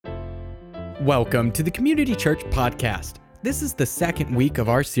Welcome to the Community Church Podcast. This is the second week of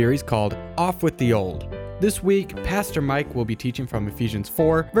our series called Off with the Old. This week, Pastor Mike will be teaching from Ephesians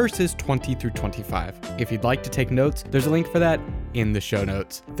 4, verses 20 through 25. If you'd like to take notes, there's a link for that in the show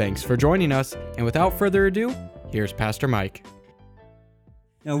notes. Thanks for joining us, and without further ado, here's Pastor Mike.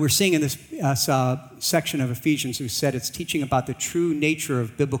 Now, we're seeing in this section of Ephesians, we said it's teaching about the true nature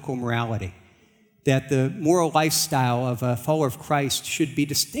of biblical morality, that the moral lifestyle of a follower of Christ should be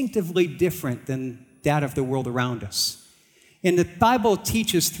distinctively different than that of the world around us. And the Bible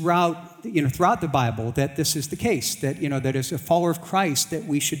teaches throughout the Bible that this is the case, that as a follower of Christ, that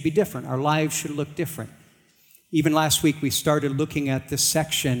we should be different. Our lives should look different. Even last week, we started looking at this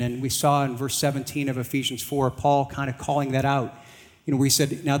section, and we saw in verse 17 of Ephesians 4, Paul kind of calling that out. Where he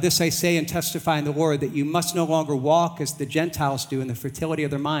said, "Now this I say and testify in the Lord, that you must no longer walk as the Gentiles do in the fertility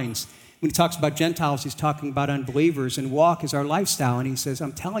of their minds." When he talks about Gentiles, he's talking about unbelievers, and walk is our lifestyle. And he says,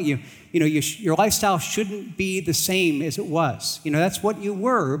 I'm telling you, your lifestyle shouldn't be the same as it was. That's what you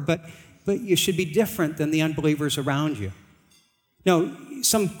were, but you should be different than the unbelievers around you. No,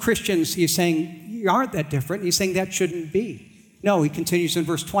 some Christians, he's saying, you aren't that different. He's saying that shouldn't be. No, he continues in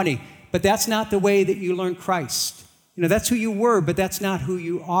verse 20, but that's not the way that you learn Christ. That's who you were, but that's not who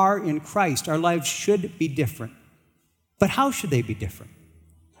you are in Christ. Our lives should be different. But how should they be different?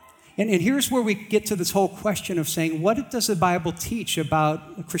 And here's where we get to this whole question of saying, what does the Bible teach about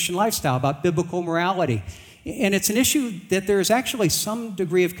a Christian lifestyle, about biblical morality? And it's an issue that there is actually some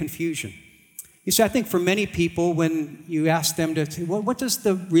degree of confusion. You see, I think for many people, when you ask them to say, well, what does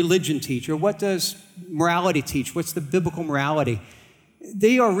the religion teach, or what does morality teach? What's the biblical morality?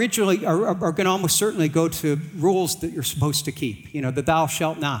 They originally are going to almost certainly go to rules that you're supposed to keep, the thou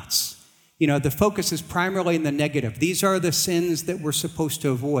shalt nots. The focus is primarily in the negative. These are the sins that we're supposed to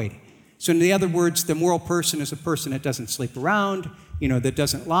avoid. So in other words, the moral person is a person that doesn't sleep around, that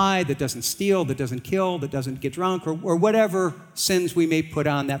doesn't lie, that doesn't steal, that doesn't kill, that doesn't get drunk, or whatever sins we may put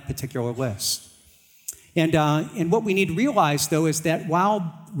on that particular list. And what we need to realize, though, is that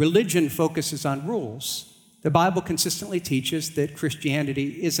while religion focuses on rules, the Bible consistently teaches that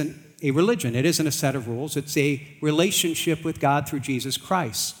Christianity isn't a religion. It isn't a set of rules. It's a relationship with God through Jesus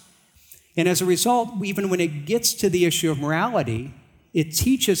Christ. And as a result, even when it gets to the issue of morality, it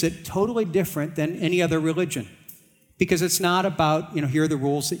teaches it totally different than any other religion. Because it's not about, here are the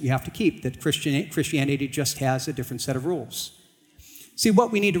rules that you have to keep, that Christianity just has a different set of rules. See,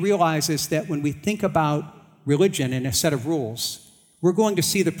 what we need to realize is that when we think about religion and a set of rules, we're going to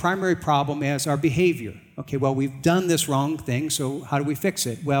see the primary problem as our behavior. Okay, well, we've done this wrong thing, so how do we fix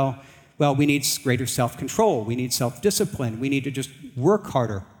it? Well, we need greater self-control. We need self-discipline. We need to just work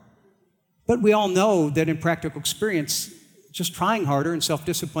harder. But we all know that in practical experience, just trying harder and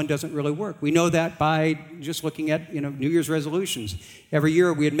self-discipline doesn't really work. We know that by just looking at, New Year's resolutions. Every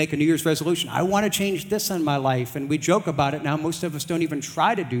year we'd make a New Year's resolution. I want to change this in my life, and we joke about it now. Most of us don't even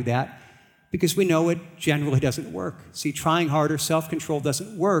try to do that because we know it generally doesn't work. See, trying harder, self-control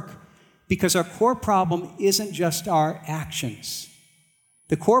doesn't work because our core problem isn't just our actions.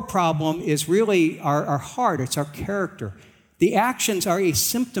 The core problem is really our heart. It's our character. The actions are a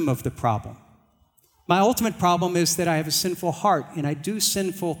symptom of the problem. My ultimate problem is that I have a sinful heart, and I do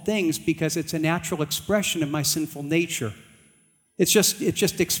sinful things because it's a natural expression of my sinful nature. It's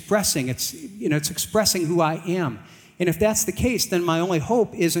just expressing. It's expressing who I am. And if that's the case, then my only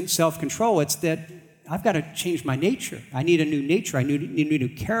hope isn't self-control. It's that I've got to change my nature. I need a new nature. I need a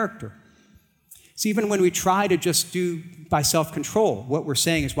new character. So even when we try to just do by self-control, what we're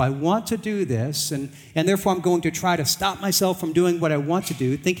saying is, well, I want to do this, and therefore I'm going to try to stop myself from doing what I want to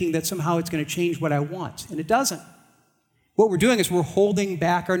do, thinking that somehow it's going to change what I want. And it doesn't. What we're doing is we're holding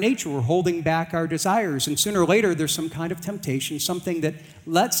back our nature. We're holding back our desires. And sooner or later, there's some kind of temptation, something that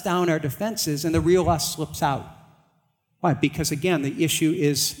lets down our defenses, and the real us slips out. Why? Because, again, the issue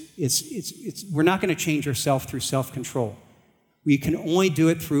is we're not going to change ourselves through self-control. We can only do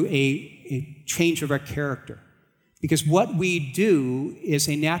it through a change of our character. Because what we do is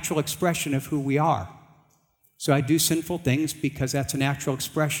a natural expression of who we are. So I do sinful things because that's a natural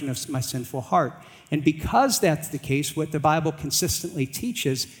expression of my sinful heart. And because that's the case, what the Bible consistently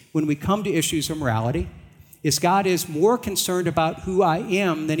teaches when we come to issues of morality is God is more concerned about who I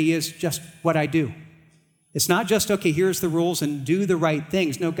am than he is just what I do. It's not just, okay, here's the rules and do the right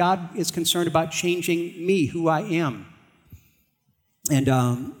things. No, God is concerned about changing me, who I am.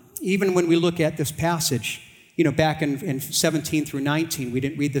 And even when we look at this passage, back in 17 through 19, we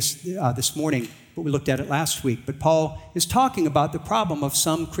didn't read this morning, but we looked at it last week. But Paul is talking about the problem of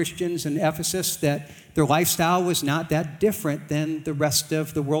some Christians in Ephesus that their lifestyle was not that different than the rest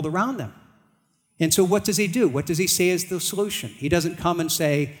of the world around them. And so what does he do? What does he say is the solution? He doesn't come and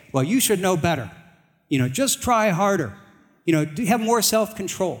say, well, you should know better. Just try harder. Have more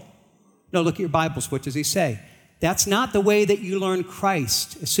self-control. No, look at your Bibles. What does he say? That's not the way that you learn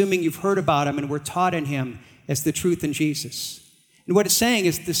Christ, assuming you've heard about him and were taught in him as the truth in Jesus. And what it's saying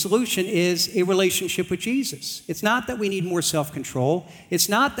is the solution is a relationship with Jesus. It's not that we need more self-control. It's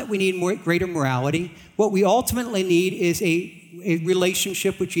not that we need greater morality. What we ultimately need is a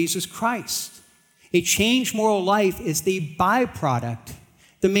relationship with Jesus Christ. A changed moral life is the byproduct.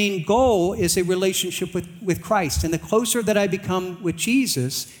 The main goal is a relationship with Christ. And the closer that I become with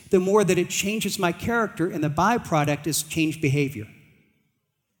Jesus, the more that it changes my character, and the byproduct is changed behavior.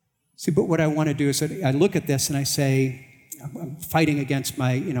 See, but what I want to do is I look at this and I say, I'm fighting against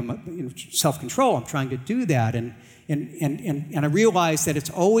my self-control. I'm trying to do that. And I realize that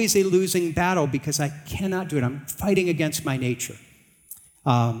it's always a losing battle because I cannot do it. I'm fighting against my nature.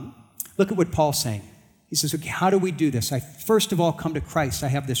 Look at what Paul's saying. He says, okay, how do we do this? I first of all come to Christ. I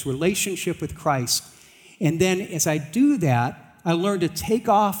have this relationship with Christ. And then as I do that, I learn to take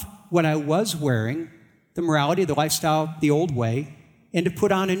off what I was wearing, the morality, the lifestyle, the old way, and to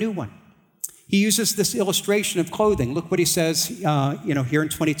put on a new one. He uses this illustration of clothing. Look what he says, here in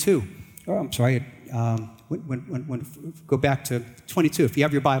 22. Oh, I'm sorry. Go back to 22, if you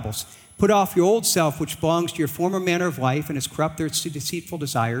have your Bibles. Put off your old self, which belongs to your former manner of life and is corrupt through its deceitful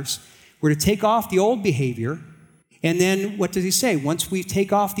desires. We're to take off the old behavior. And then what does he say? Once we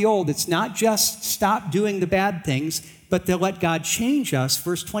take off the old, it's not just stop doing the bad things, but to let God change us.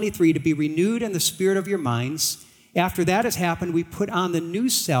 Verse 23, to be renewed in the spirit of your minds. After that has happened, we put on the new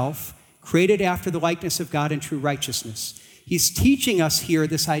self, created after the likeness of God in true righteousness. He's teaching us here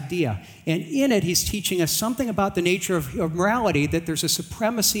this idea. And in it, he's teaching us something about the nature of morality, that there's a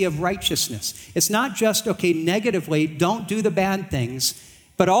supremacy of righteousness. It's not just, okay, negatively, don't do the bad things,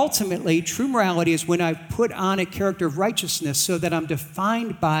 but ultimately, true morality is when I put on a character of righteousness so that I'm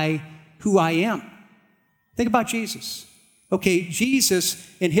defined by who I am. Think about Jesus. Okay,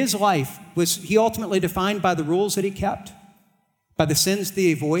 Jesus, in his life, was he ultimately defined by the rules that he kept? By the sins that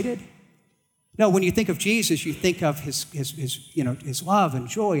he avoided? No, when you think of Jesus, you think of his love and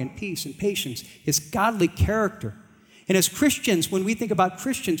joy and peace and patience, his godly character. And as Christians, when we think about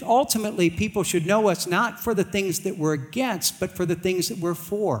Christians, ultimately people should know us not for the things that we're against, but for the things that we're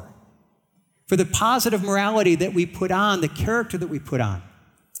for the positive morality that we put on, the character that we put on.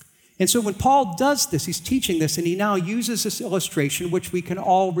 And so when Paul does this, he's teaching this, and he now uses this illustration, which we can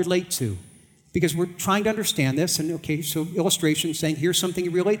all relate to. Because we're trying to understand this, and okay, so illustration saying, here's something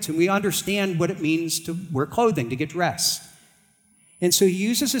you relate to. And we understand what it means to wear clothing, to get dressed. And so he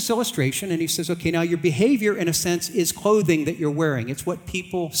uses this illustration, and he says, okay, now your behavior, in a sense, is clothing that you're wearing. It's what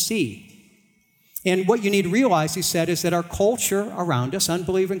people see. And what you need to realize, he said, is that our culture around us,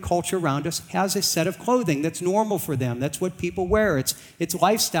 unbelieving culture around us, has a set of clothing that's normal for them. That's what people wear. It's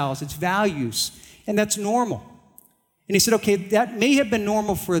lifestyles, it's values, and that's normal. And he said, okay, that may have been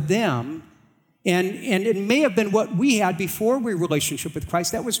normal for them, and it may have been what we had before we relationship with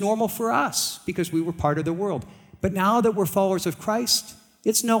Christ. That was normal for us because we were part of the world. But now that we're followers of Christ,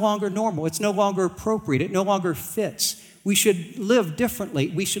 it's no longer normal. It's no longer appropriate. It no longer fits. We should live differently.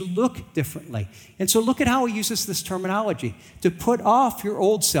 We should look differently. And so look at how he uses this terminology. To put off your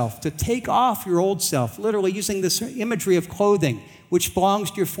old self, to take off your old self, literally using this imagery of clothing, which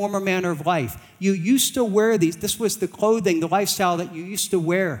belongs to your former manner of life. You used to wear these. This was the clothing, the lifestyle that you used to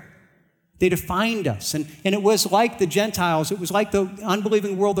wear. They defined us. And it was like the Gentiles. It was like the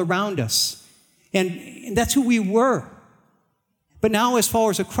unbelieving world around us. And that's who we were. But now as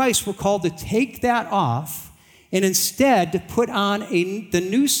followers of Christ, we're called to take that off and instead to put on the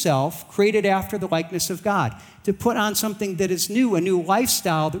new self created after the likeness of God. To put on something that is new, a new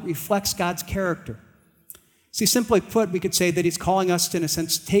lifestyle that reflects God's character. See, simply put, we could say that he's calling us to, in a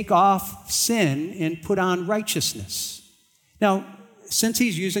sense, take off sin and put on righteousness. Now, since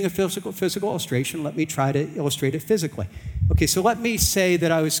he's using a physical illustration, let me try to illustrate it physically. Okay, so let me say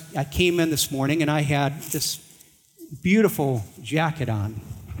that I came in this morning and I had this beautiful jacket on.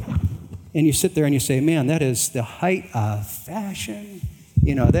 And you sit there and you say, man, that is the height of fashion.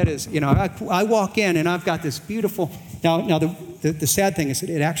 I walk in and I've got this beautiful, now the sad thing is that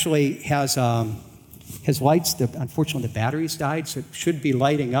it actually has lights. Unfortunately, the batteries died, so it should be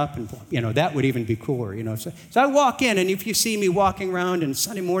lighting up, and that would even be cooler. So I walk in, and if you see me walking around on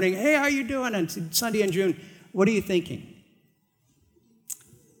Sunday morning, hey, how you doing? And Sunday in June, what are you thinking?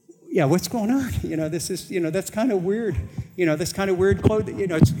 Yeah, what's going on? This is, that's kind of weird. That's kind of weird clothing.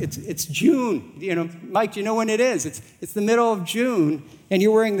 It's June. Mike, do you know when it is? It's the middle of June, and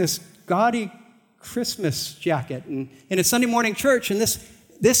you're wearing this gaudy Christmas jacket, and it's Sunday morning church, and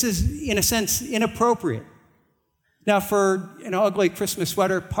this is, in a sense, inappropriate. Now, for an ugly Christmas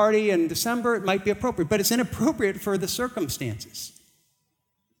sweater party in December, it might be appropriate, but it's inappropriate for the circumstances.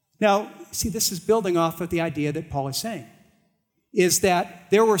 Now, see, this is building off of the idea that Paul is saying, is that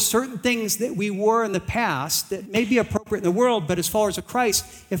there were certain things that we wore in the past that may be appropriate in the world, but as followers of Christ,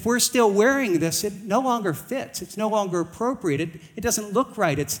 if we're still wearing this, it no longer fits. It's no longer appropriate. It doesn't look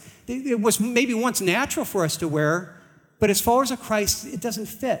right. It was maybe once natural for us to wear, but as followers of Christ, it doesn't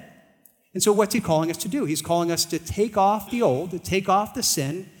fit. And so what's he calling us to do? He's calling us to take off the old, to take off the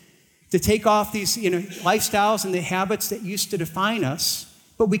sin, to take off these lifestyles and the habits that used to define us,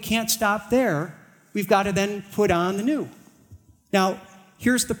 but we can't stop there. We've got to then put on the new. Now,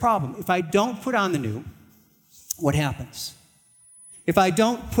 here's the problem. If I don't put on the new, what happens? If I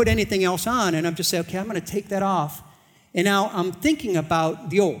don't put anything else on and I'm just saying, okay, I'm going to take that off, and now I'm thinking about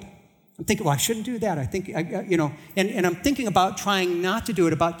the old. I'm thinking, well, I shouldn't do that. And I'm thinking about trying not to do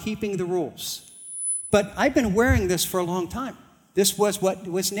it, about keeping the rules. But I've been wearing this for a long time. This was what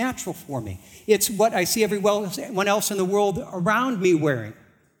was natural for me. It's what I see everyone else in the world around me wearing.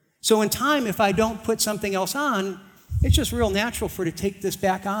 So in time, if I don't put something else on, it's just real natural for it to take this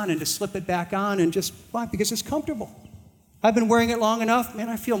back on and to slip it back on and just, why? Because it's comfortable. I've been wearing it long enough, man,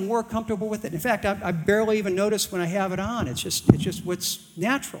 I feel more comfortable with it. In fact, I barely even notice when I have it on. It's just what's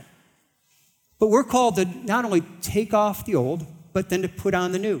natural. But we're called to not only take off the old, but then to put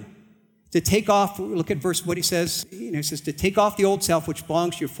on the new. To take off, look at what he says. He says, to take off the old self, which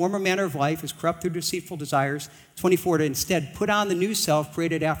belongs to your former manner of life, is corrupt through deceitful desires. 24, to instead put on the new self,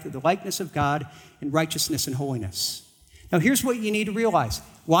 created after the likeness of God in righteousness and holiness. Now, here's what you need to realize.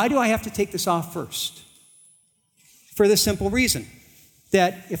 Why do I have to take this off first? For this simple reason,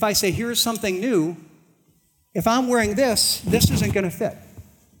 that if I say, here's something new, if I'm wearing this isn't going to fit.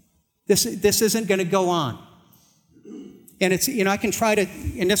 This isn't going to go on. And it's, I can try to,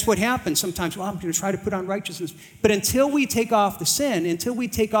 and that's what happens sometimes. Well, I'm going to try to put on righteousness. But until we take off the sin, until we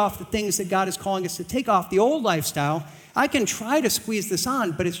take off the things that God is calling us to take off, the old lifestyle, I can try to squeeze this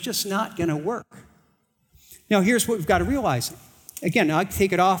on, but it's just not going to work. Now, here's what we've got to realize. Again, I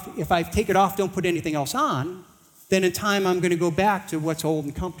take it off. If I take it off, don't put anything else on, then in time I'm going to go back to what's old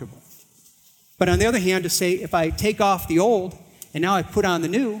and comfortable. But on the other hand, to say if I take off the old and now I put on the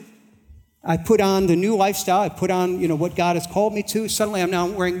new, I put on the new lifestyle, I put on, what God has called me to, suddenly I'm now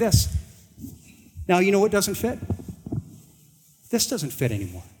wearing this. Now, you know what doesn't fit? This doesn't fit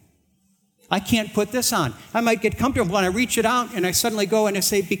anymore. I can't put this on. I might get comfortable and I reach it out and I suddenly go and I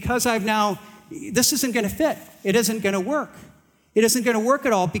say, because this isn't going to fit. It isn't going to work. It isn't going to work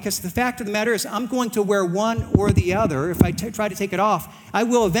at all because the fact of the matter is I'm going to wear one or the other. If I try to take it off, I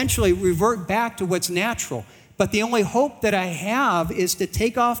will eventually revert back to what's natural. But the only hope that I have is to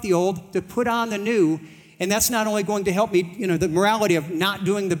take off the old, to put on the new, and that's not only going to help me, the morality of not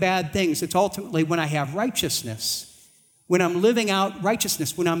doing the bad things. It's ultimately when I have righteousness, when I'm living out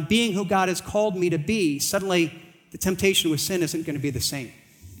righteousness, when I'm being who God has called me to be, suddenly the temptation with sin isn't going to be the same.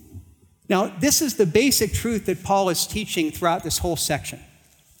 Now, this is the basic truth that Paul is teaching throughout this whole section.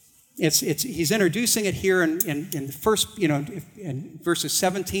 He's introducing it here in the first, in verses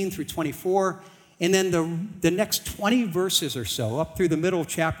 17 through 24, and then the next 20 verses or so, up through the middle of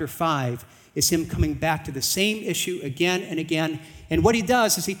chapter 5, is him coming back to the same issue again and again. And what he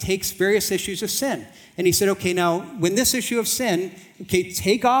does is he takes various issues of sin. And he said, okay, now, when this issue of sin, okay,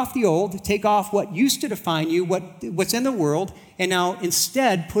 take off the old, take off what used to define you, what's in the world, and now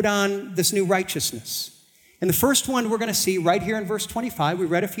instead put on this new righteousness. And the first one we're going to see right here in verse 25, we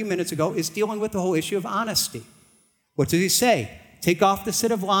read a few minutes ago, is dealing with the whole issue of honesty. What does he say? Take off the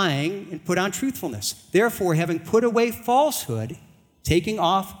sin of lying and put on truthfulness. Therefore, having put away falsehood, taking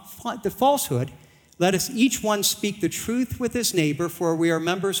off the falsehood, let us each one speak the truth with his neighbor, for we are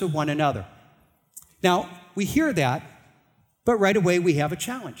members of one another. Now, we hear that, but right away we have a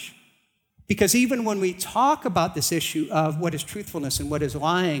challenge. Because even when we talk about this issue of what is truthfulness and what is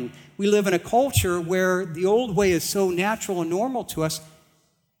lying, we live in a culture where the old way is so natural and normal to us,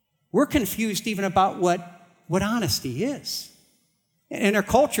 we're confused even about what honesty is. And our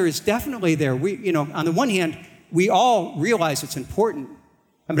culture is definitely there. On the one hand, we all realize it's important.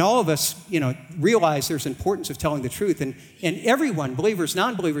 I mean, all of us, realize there's importance of telling the truth. And everyone, believers,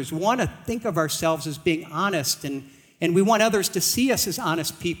 non-believers, want to think of ourselves as being honest. And we want others to see us as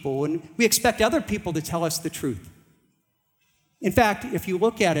honest people. And we expect other people to tell us the truth. In fact, if you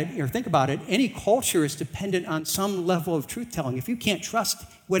look at it or think about it, any culture is dependent on some level of truth-telling. If you can't trust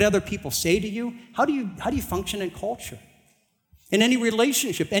what other people say to you, how do you function in culture? And any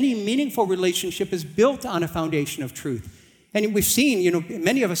relationship, any meaningful relationship is built on a foundation of truth. And we've seen,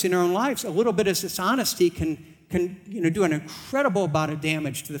 many of us in our own lives, a little bit of dishonesty can can do an incredible amount of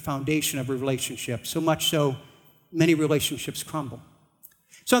damage to the foundation of a relationship, so much so many relationships crumble.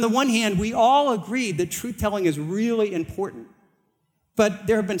 So on the one hand, we all agree that truth-telling is really important. But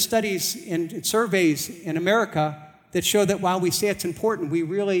there have been studies and surveys in America that show that while we say it's important, we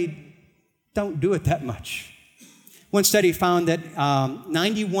really don't do it that much. One study found that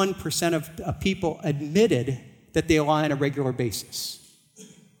 91% of people admitted that they lie on a regular basis.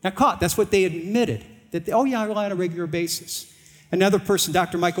 Now, that's what they admitted, that I lie on a regular basis. Another person,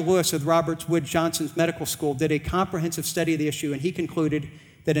 Dr. Michael Lewis of Robert Wood Johnson's Medical School, did a comprehensive study of the issue, and he concluded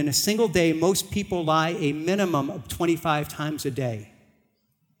that in a single day, most people lie a minimum of 25 times a day.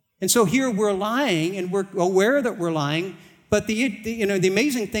 And so here we're lying, and we're aware that we're lying, but the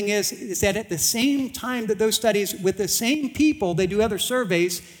amazing thing is that at the same time that those studies, with the same people, they do other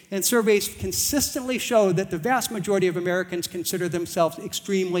surveys, and surveys consistently show that the vast majority of Americans consider themselves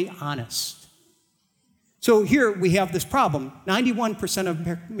extremely honest. So here we have this problem. 91% of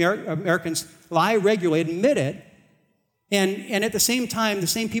Americans lie regularly, admit it, and at the same time, the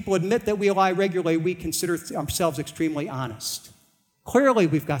same people admit that we lie regularly, we consider ourselves extremely honest. Clearly,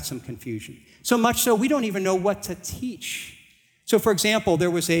 we've got some confusion. So much so, we don't even know what to teach. So, for example,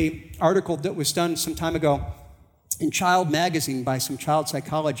 there was an article that was done some time ago in Child Magazine by some child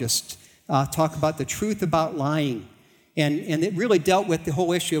psychologists talk about the truth about lying. And it really dealt with the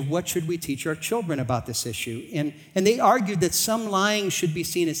whole issue of what should we teach our children about this issue. And they argued that some lying should be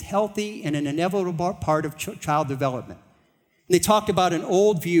seen as healthy and an inevitable part of child development. And they talked about an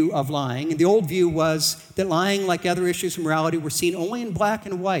old view of lying, and the old view was that lying, like other issues of morality, were seen only in black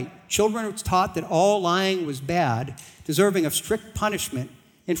and white. Children were taught that all lying was bad, deserving of strict punishment,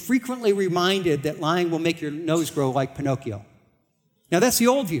 and frequently reminded that lying will make your nose grow like Pinocchio. Now, that's the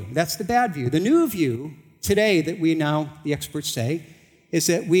old view. That's the bad view. The new view today that the experts say, is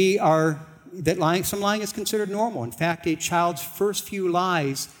that some lying is considered normal. In fact, a child's first few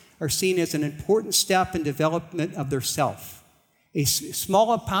lies are seen as an important step in development of their self. A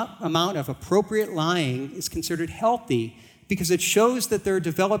small amount of appropriate lying is considered healthy because it shows that they're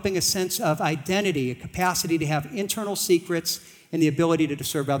developing a sense of identity, a capacity to have internal secrets, and the ability to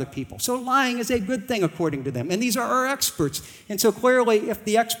serve other people. So lying is a good thing according to them. And these are our experts. And so clearly, if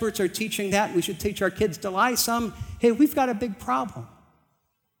the experts are teaching that, we should teach our kids to lie some. Hey, we've got a big problem.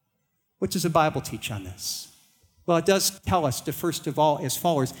 What does the Bible teach on this? Well, it does tell us to, first of all, as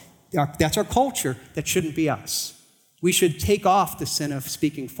followers, that's our culture, that shouldn't be us. We should take off the sin of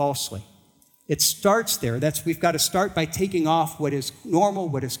speaking falsely. It starts there. We've got to start by taking off what is normal,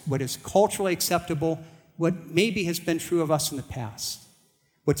 what is culturally acceptable, what maybe has been true of us in the past.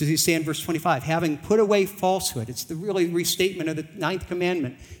 What does he say in verse 25? Having put away falsehood. It's the really restatement of the 9th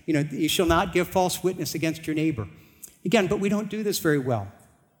commandment. You shall not give false witness against your neighbor. Again, but we don't do this very well.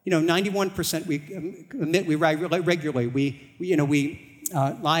 91% we admit we lie regularly. We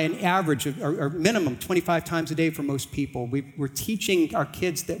lie an average or minimum 25 times a day for most people. We're teaching our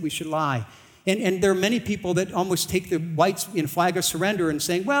kids that we should lie. And there are many people that almost take the white flag of surrender and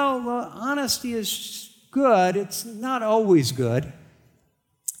saying, well, honesty is good. It's not always good.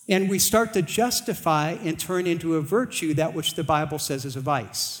 And we start to justify and turn into a virtue that which the Bible says is a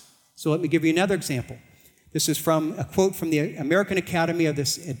vice. So let me give you another example. This is from a quote from the American Academy of the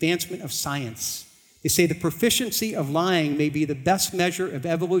Advancement of Science. They say the proficiency of lying may be the best measure of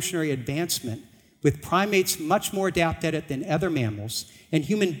evolutionary advancement, with primates much more adept at it than other mammals, and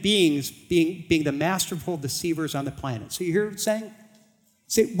human beings being the masterful deceivers on the planet. So you hear what I'm saying?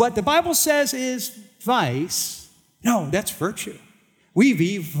 See, what the Bible says is vice. No, that's virtue. We've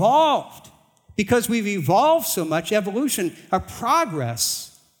evolved. Because we've evolved so much, evolution, our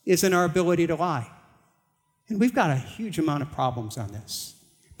progress is in our ability to lie. And we've got a huge amount of problems on this.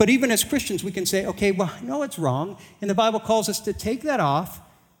 But even as Christians, we can say, okay, well, I know it's wrong, and the Bible calls us to take that off.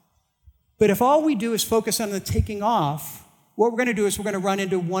 But if all we do is focus on the taking off, what we're going to do is we're going to run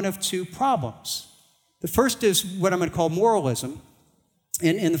into one of two problems. The first is what I'm going to call moralism.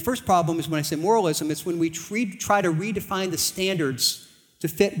 And the first problem is when I say moralism, it's when we try to redefine the standards to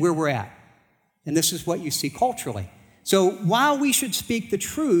fit where we're at. And this is what you see culturally. So while we should speak the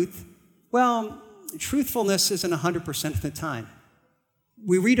truth, well, truthfulness isn't 100% of the time.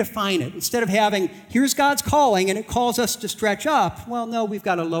 We redefine it. Instead of having, here's God's calling, and it calls us to stretch up, well, no, we've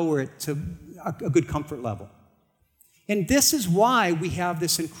got to lower it to a good comfort level. And this is why we have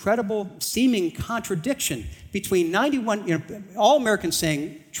this incredible seeming contradiction between all Americans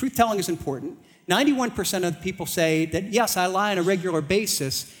saying truth-telling is important, 91% of the people say that, yes, I lie on a regular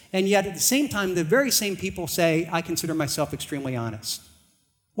basis, and yet at the same time, the very same people say, I consider myself extremely honest.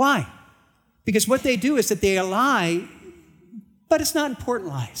 Why? Because what they do is that they lie, but it's not important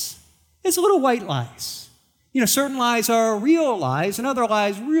lies. It's little white lies. Certain lies are real lies, and other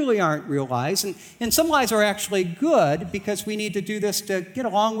lies really aren't real lies. And some lies are actually good because we need to do this to get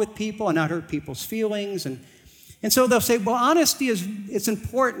along with people and not hurt people's feelings. And so they'll say, well, honesty it's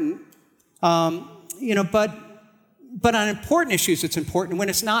important, but on important issues it's important. When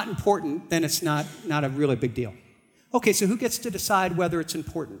it's not important, then it's not a really big deal. Okay, so who gets to decide whether it's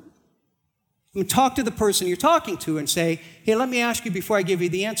important? Talk to the person you're talking to and say, hey, let me ask you before I give you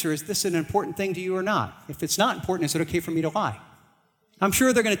the answer, is this an important thing to you or not? If it's not important, is it okay for me to lie? I'm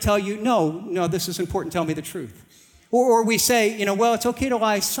sure they're going to tell you, no, this is important, tell me the truth. Or we say, well, it's okay to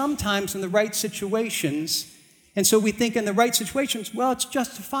lie sometimes in the right situations, and so we think in the right situations, well, it's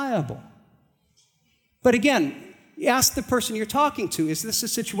justifiable. But again, ask the person you're talking to, is this a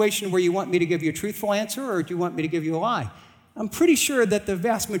situation where you want me to give you a truthful answer, or do you want me to give you a lie? I'm pretty sure that the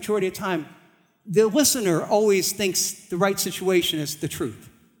vast majority of the time, the listener always thinks the right situation is the truth.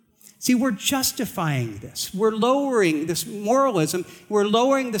 See, we're justifying this. We're lowering this moralism. We're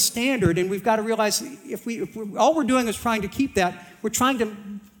lowering the standard, and we've got to realize if all we're doing is trying to keep that, we're trying to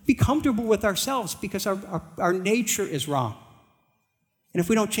be comfortable with ourselves because our nature is wrong. And if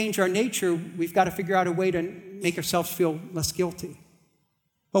we don't change our nature, we've got to figure out a way to make ourselves feel less guilty.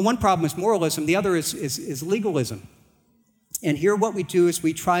 Well, one problem is moralism. The other is legalism. And here what we do is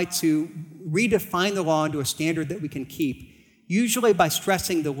we try to redefine the law into a standard that we can keep, usually by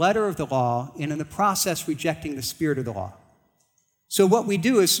stressing the letter of the law and in the process rejecting the spirit of the law. So what we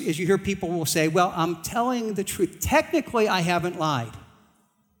do is you hear people will say, well, I'm telling the truth. Technically, I haven't lied.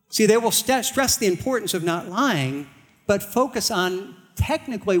 See, they will stress the importance of not lying, but focus on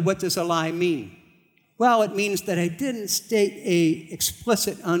technically what does a lie mean. Well, it means that I didn't state a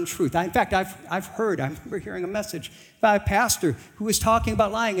explicit untruth. In fact, I remember hearing a message by a pastor who was talking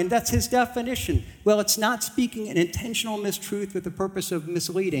about lying, and that's his definition. Well, it's not speaking an intentional mistruth with the purpose of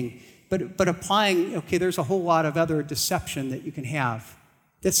misleading, but applying, okay, there's a whole lot of other deception that you can have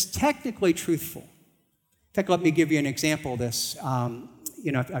that's technically truthful. In fact, let me give you an example of this.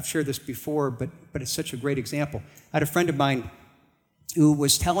 I've shared this before, but it's such a great example. I had a friend of mine who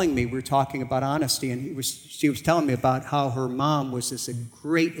was telling me, we were talking about honesty, and she was telling me about how her mom was a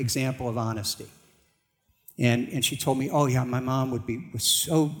great example of honesty. And she told me, oh yeah, my mom was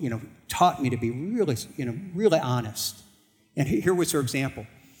so, taught me to be really, really honest. And here was her example.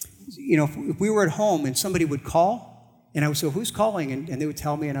 If we were at home and somebody would call, and I would say, who's calling? And they would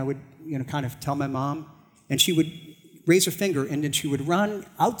tell me, and I would, kind of tell my mom, and she would raise her finger, and then she would run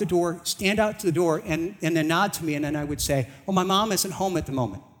out the door, stand out to the door, and then nod to me, and then I would say, oh, my mom isn't home at the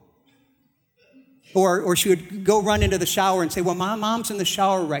moment. Or she would go run into the shower and say, well, my mom's in the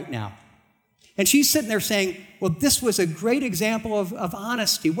shower right now. And she's sitting there saying, well, this was a great example of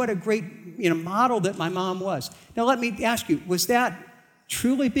honesty. What a great model that my mom was. Now, let me ask you, was that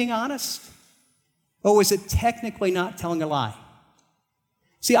truly being honest? Or was it technically not telling a lie?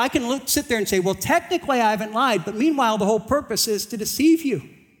 See, I can sit there and say, well, technically I haven't lied, but meanwhile, the whole purpose is to deceive you,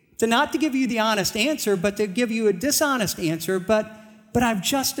 not to give you the honest answer, but to give you a dishonest answer, but I've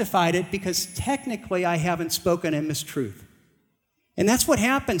justified it because technically I haven't spoken a mistruth. And that's what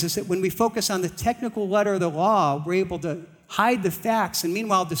happens, is that when we focus on the technical letter of the law, we're able to hide the facts and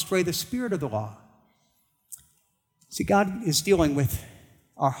meanwhile destroy the spirit of the law. See, God is dealing with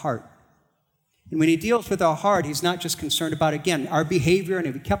our heart. And when he deals with our heart, he's not just concerned about, again, our behavior, and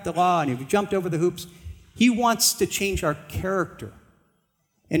if we kept the law, and if we jumped over the hoops. He wants to change our character.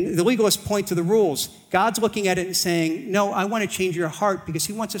 And the legalists point to the rules. God's looking at it and saying, no, I want to change your heart because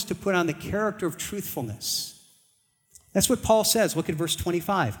he wants us to put on the character of truthfulness. That's what Paul says. Look at verse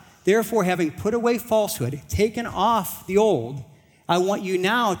 25. Therefore, having put away falsehood, taken off the old, I want you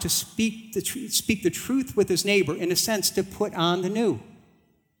now to speak the truth with his neighbor, in a sense, to put on the new.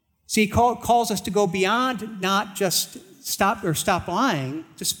 See, he calls us to go beyond not just stop lying,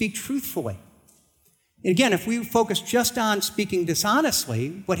 to speak truthfully. And again, if we focus just on speaking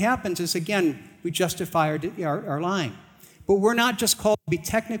dishonestly, what happens is, again, we justify our lying. But we're not just called to be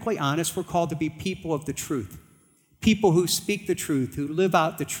technically honest, we're called to be people of the truth. People who speak the truth, who live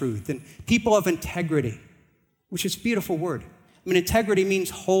out the truth, and people of integrity, which is a beautiful word. Integrity means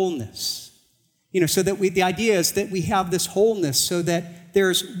wholeness. So that the idea is that we have this wholeness so that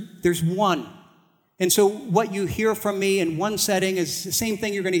there's one. And so what you hear from me in one setting is the same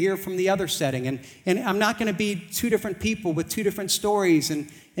thing you're going to hear from the other setting. And I'm not going to be two different people with two different stories. And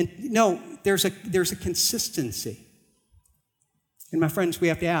no, there's a consistency. And my friends, we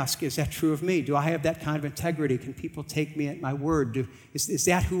have to ask, is that true of me? Do I have that kind of integrity? Can people take me at my word? Is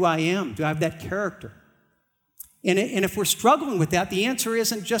that who I am? Do I have that character? And if we're struggling with that, the answer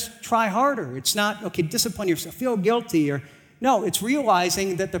isn't just try harder. It's not, okay, discipline yourself, feel guilty, or No, it's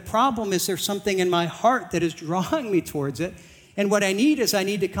realizing that the problem is there's something in my heart that is drawing me towards it. And what I need is I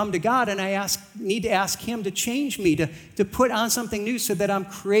need to come to God and need to ask Him to change me, to put on something new so that I'm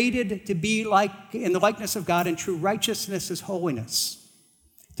created to be like in the likeness of God, and true righteousness is holiness.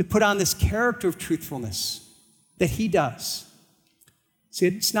 To put on this character of truthfulness that He does. See,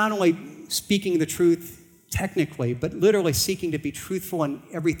 it's not only speaking the truth technically, but literally seeking to be truthful in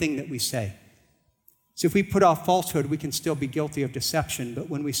everything that we say. So if we put off falsehood, we can still be guilty of deception, but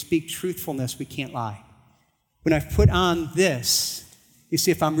when we speak truthfulness, we can't lie. When I've put on this, you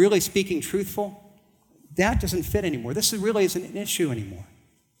see, if I'm really speaking truthful, that doesn't fit anymore. This really isn't an issue anymore.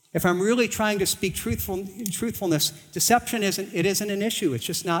 If I'm really trying to speak truthfulness, deception isn't an issue.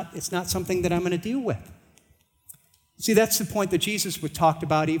 It's not something that I'm going to deal with. See, that's the point that Jesus talked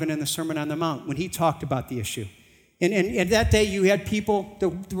about even in the Sermon on the Mount when He talked about the issue. And that day you had people, the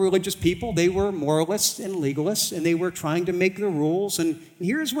religious people, they were moralists and legalists, and they were trying to make the rules. And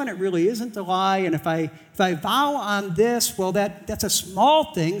here's when it really isn't a lie. And if I vow on this, well, that's a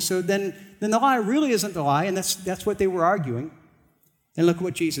small thing. So then the lie really isn't the lie. And that's what they were arguing. And look at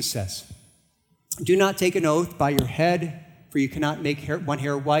what Jesus says. Do not take an oath by your head, for you cannot make one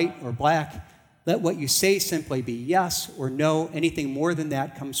hair white or black. Let what you say simply be yes or no. Anything more than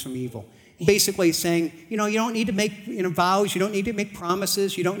that comes from evil. Basically saying, you don't need to make vows, you don't need to make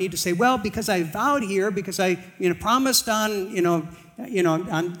promises, you don't need to say, well, because I vowed here, because I promised on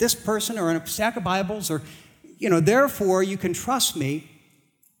on this person or on a stack of Bibles, or therefore you can trust me.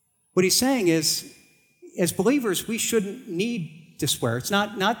 What He's saying is, as believers, we shouldn't need to swear. It's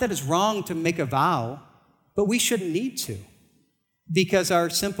not that it's wrong to make a vow, but we shouldn't need to. Because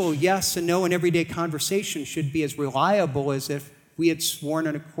our simple yes and no in everyday conversation should be as reliable as if we had sworn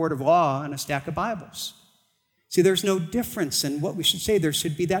in a court of law on a stack of Bibles. See, there's no difference in what we should say. There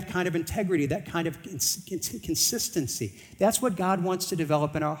should be that kind of integrity, that kind of consistency. That's what God wants to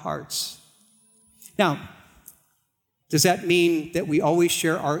develop in our hearts. Now, does that mean that we always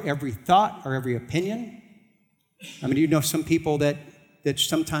share our every thought, our every opinion? I mean, you know some people that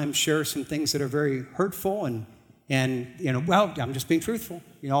sometimes share some things that are very hurtful and well, I'm just being truthful.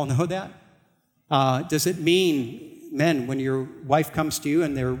 You all know that. Does it mean, men, when your wife comes to you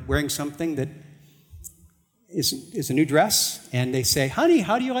and they're wearing something that is a new dress, and they say, honey,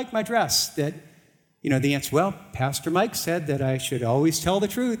 how do you like my dress? That, the answer, well, Pastor Mike said that I should always tell the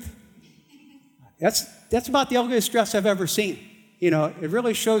truth. That's about the ugliest dress I've ever seen. It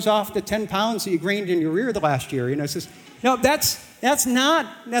really shows off the 10 pounds that you gained in your rear the last year. It says, no, that's not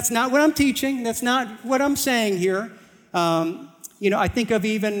what I'm teaching. That's not what I'm saying here. I think of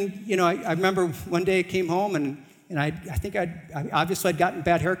even, I remember one day I came home and I think obviously I'd gotten a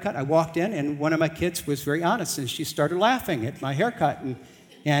bad haircut. I walked in and one of my kids was very honest and she started laughing at my haircut. And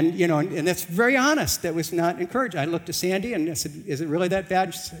that's very honest. That was not encouraged. I looked to Sandy and I said, is it really that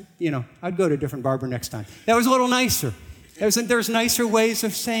bad? She said, I'd go to a different barber next time. That was a little nicer. There's nicer ways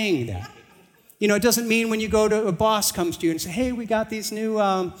of saying that. It doesn't mean when you go to a boss comes to you and say, hey, we got these new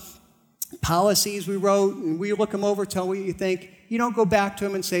policies we wrote, and we look them over, tell what you think. You don't go back to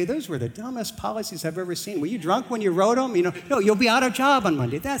them and say, those were the dumbest policies I've ever seen. Were you drunk when you wrote them? No, you'll be out of job on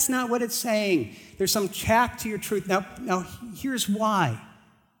Monday. That's not what it's saying. There's some tack to your truth. Now here's why.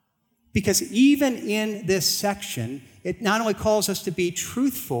 Because even in this section, it not only calls us to be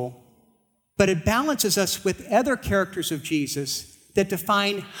truthful, but it balances us with other characters of Jesus that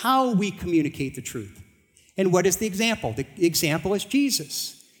define how we communicate the truth. And what is the example? The example is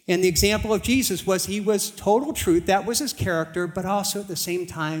Jesus. And the example of Jesus was he was total truth. That was his character, but also at the same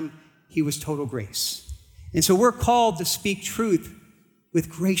time, he was total grace. And so we're called to speak truth with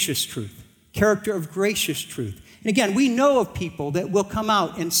gracious truth, character of gracious truth. And again, we know of people that will come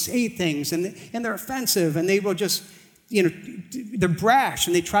out and say things, and they're offensive, and they will just, they're brash,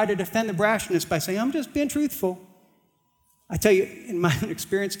 and they try to defend the brashness by saying, I'm just being truthful. I tell you, in my own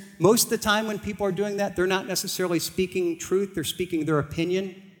experience, most of the time when people are doing that, they're not necessarily speaking truth, they're speaking their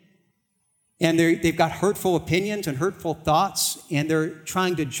opinion. And they've got hurtful opinions and hurtful thoughts, and they're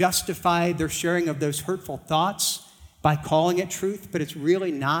trying to justify their sharing of those hurtful thoughts by calling it truth, but it's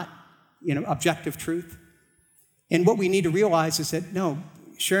really not, objective truth. And what we need to realize is that, no,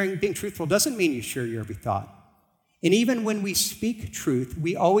 being truthful doesn't mean you share your every thought. And even when we speak truth,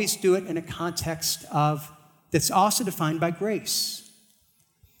 we always do it in a context that's also defined by grace.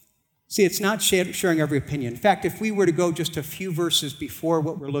 See, it's not sharing every opinion. In fact, if we were to go just a few verses before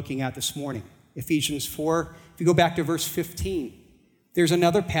what we're looking at this morning, Ephesians 4, if you go back to verse 15, there's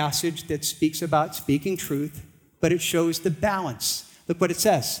another passage that speaks about speaking truth, but it shows the balance. Look what it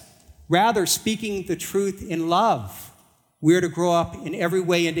says. Rather, speaking the truth in love, we're to grow up in every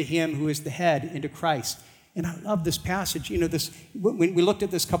way into him who is the head, into Christ. And I love this passage. When we looked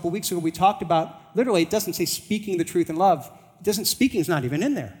at this a couple weeks ago, we talked about, literally, it doesn't say speaking the truth in love. Speaking is not even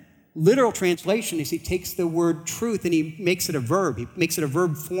in there. Literal translation is he takes the word truth and he makes it a verb. He makes it a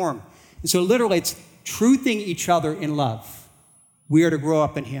verb form. And so literally, it's truthing each other in love. We are to grow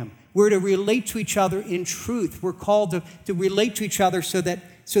up in him. We're to relate to each other in truth. We're called to relate to each other so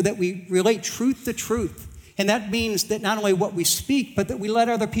that we relate truth to truth. And that means that not only what we speak, but that we let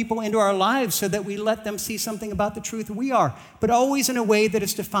other people into our lives so that we let them see something about the truth we are, but always in a way that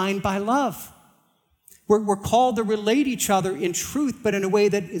is defined by love. We're called to relate each other in truth, but in a way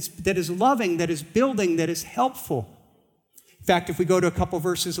that is loving, that is building, that is helpful. In fact, if we go to a couple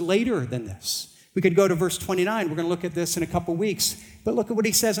verses later than this, we could go to verse 29. We're going to look at this in a couple weeks. But look at what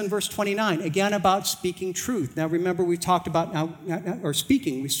he says in verse 29, again about speaking truth. Now remember, we've talked about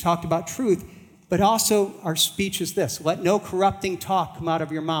we've talked about truth. But also our speech is this: let no corrupting talk come out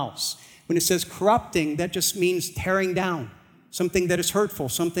of your mouths. When it says corrupting, that just means tearing down, something that is hurtful,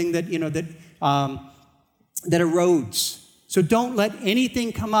 something that that erodes. So don't let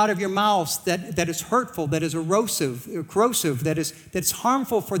anything come out of your mouths that is hurtful, that is erosive, or corrosive, that's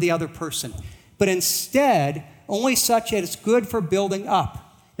harmful for the other person. But instead, only such as is good for building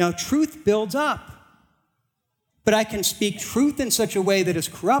up. Now, truth builds up. But I can speak truth in such a way that is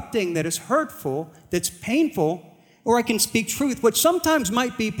corrupting, that is hurtful, that's painful, or I can speak truth, which sometimes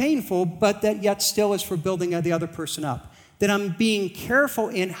might be painful, but that yet still is for building the other person up. That I'm being careful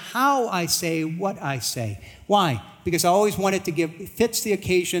in how I say what I say. Why? Because I always want it to fits the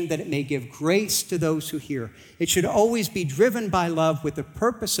occasion, that it may give grace to those who hear. It should always be driven by love with the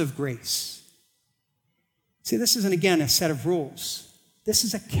purpose of grace. See, this isn't, again, a set of rules. This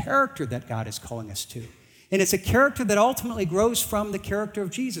is a character that God is calling us to. And it's a character that ultimately grows from the character of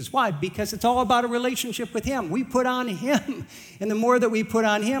Jesus. Why? Because it's all about a relationship with him. We put on him. And the more that we put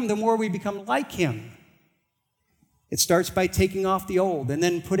on him, the more we become like him. It starts by taking off the old and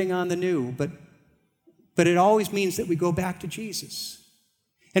then putting on the new. But it always means that we go back to Jesus.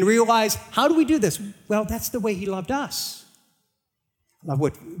 And realize, how do we do this? Well, that's the way he loved us. I love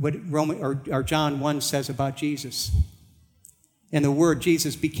what John 1 says about Jesus. And the Word,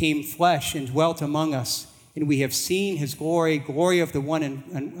 Jesus, became flesh and dwelt among us. And we have seen his glory, glory of the one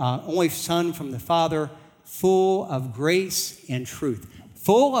and only Son from the Father, full of grace and truth.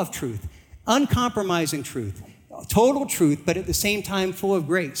 Full of truth, uncompromising truth, total truth, but at the same time full of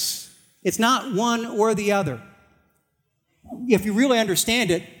grace. It's not one or the other. If you really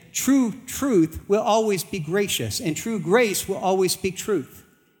understand it, true truth will always be gracious, and true grace will always speak truth.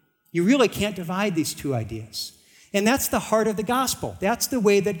 You really can't divide these two ideas. And that's the heart of the gospel. That's the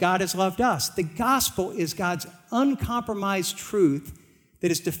way that God has loved us. The gospel is God's uncompromised truth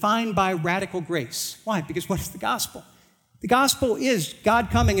that is defined by radical grace. Why? Because what is the gospel? The gospel is God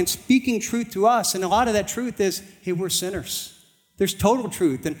coming and speaking truth to us, and a lot of that truth is, hey, we're sinners. There's total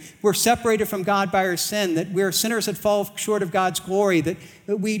truth, and we're separated from God by our sin, that we're sinners that fall short of God's glory, that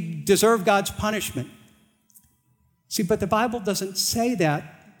we deserve God's punishment. See, but the Bible doesn't say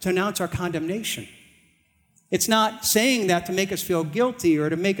that to announce our condemnation. It's not saying that to make us feel guilty or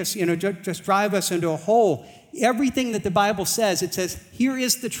to make us, just drive us into a hole. Everything that the Bible says, it says, here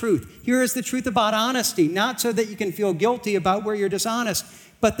is the truth. Here is the truth about honesty, not so that you can feel guilty about where you're dishonest,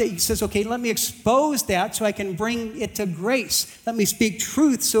 but that he says, okay, let me expose that so I can bring it to grace. Let me speak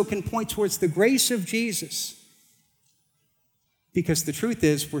truth so it can point towards the grace of Jesus. Because the truth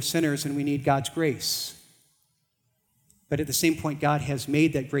is, we're sinners and we need God's grace. But at the same point, God has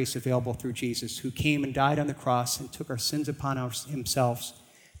made that grace available through Jesus, who came and died on the cross and took our sins upon himself,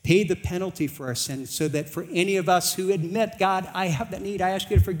 paid the penalty for our sins, so that for any of us who admit, God, I have that need, I ask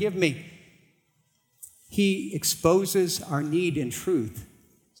you to forgive me, he exposes our need in truth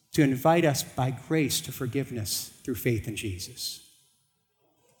to invite us by grace to forgiveness through faith in Jesus.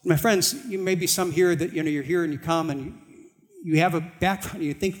 My friends, you may be some here that, you're here and you come and you have a background,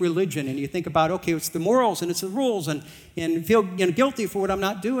 you think religion, and you think about, okay, it's the morals and it's the rules, and feel guilty for what I'm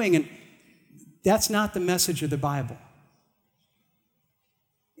not doing, and that's not the message of the Bible.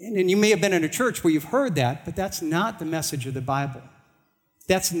 And you may have been in a church where you've heard that, but that's not the message of the Bible.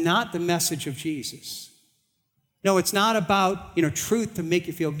 That's not the message of Jesus. No, it's not about, truth to make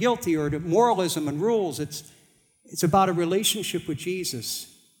you feel guilty or to moralism and rules. It's about a relationship with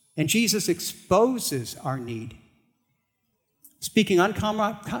Jesus, and Jesus exposes our need, speaking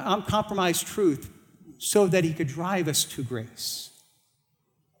uncompromised truth so that he could drive us to grace.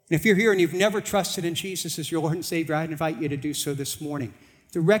 And if you're here and you've never trusted in Jesus as your Lord and Savior, I invite you to do so this morning,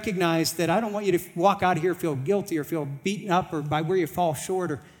 to recognize that I don't want you to walk out of here feel guilty or feel beaten up or by where you fall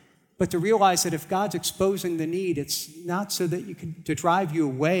short, but to realize that if God's exposing the need, it's not so that to drive you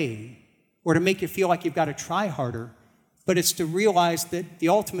away, or to make you feel like you've got to try harder, but it's to realize that the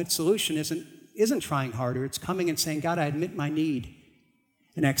ultimate solution isn't trying harder. It's coming and saying, God, I admit my need,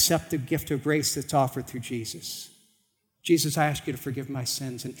 and I accept the gift of grace that's offered through Jesus. Jesus, I ask you to forgive my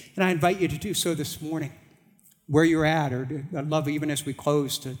sins. And I invite you to do so this morning, where you're at, or I'd love, even as we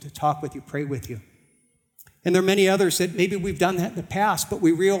close, to talk with you, pray with you. And there are many others that maybe we've done that in the past, but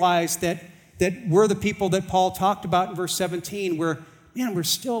we realize that we're the people that Paul talked about in verse 17, where, man, we're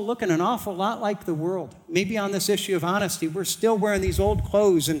still looking an awful lot like the world. Maybe on this issue of honesty, we're still wearing these old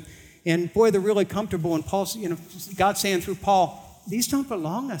clothes, and boy, they're really comfortable. And Paul's, God's saying through Paul, these don't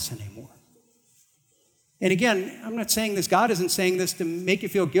belong to us anymore. And again, I'm not saying this, God isn't saying this to make you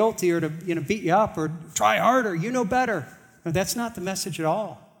feel guilty or to beat you up or try harder, you know better. No, that's not the message at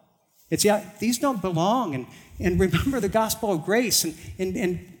all. It's, these don't belong. And remember the gospel of grace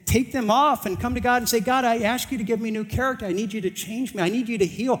and take them off and come to God and say, God, I ask you to give me new character. I need you to change me. I need you to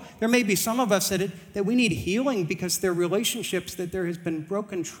heal. There may be some of us that we need healing because there are relationships that there has been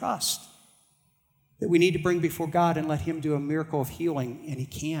broken trust that we need to bring before God and let him do a miracle of healing. And he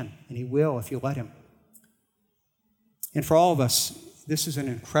can, and he will if you let him. And for all of us, this is an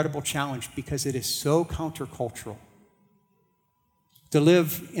incredible challenge because it is so countercultural to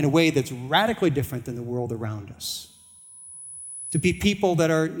live in a way that's radically different than the world around us. To be people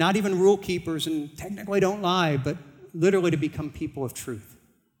that are not even rule keepers and technically don't lie, but literally to become people of truth.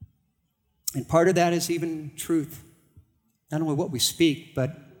 And part of that is even truth, not only what we speak,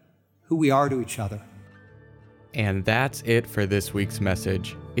 but who we are to each other. And that's it for this week's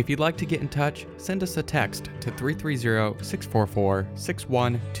message. If you'd like to get in touch, send us a text to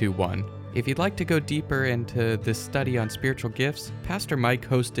 330-644-6121. If you'd like to go deeper into this study on spiritual gifts, Pastor Mike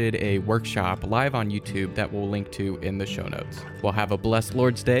hosted a workshop live on YouTube that we'll link to in the show notes. We'll have a blessed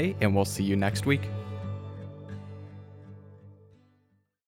Lord's Day, and we'll see you next week.